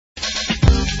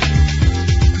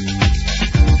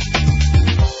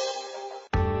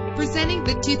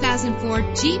the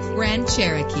 2004 Jeep Grand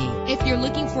Cherokee. If you're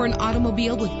looking for an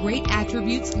automobile with great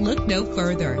attributes, look no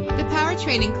further. The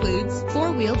powertrain includes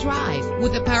four-wheel drive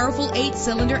with a powerful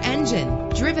 8-cylinder engine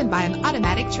driven by an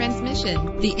automatic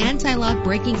transmission. The anti-lock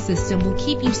braking system will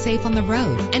keep you safe on the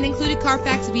road. An included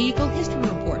Carfax Vehicle History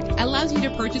Report allows you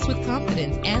to purchase with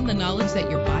confidence and the knowledge that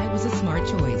your buy was a smart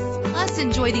choice. Plus,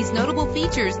 enjoy these notable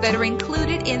features that are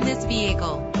included in this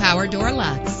vehicle: Power door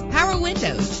locks, power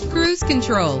windows, cruise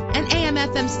control, an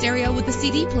AM/FM stereo with a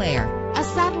CD player, a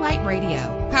satellite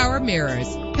radio, power mirrors,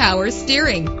 power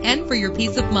steering. And for your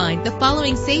peace of mind, the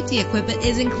following safety equipment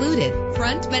is included: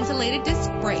 front ventilated disc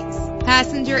brakes,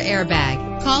 passenger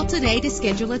airbag. Call today to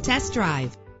schedule a test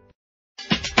drive.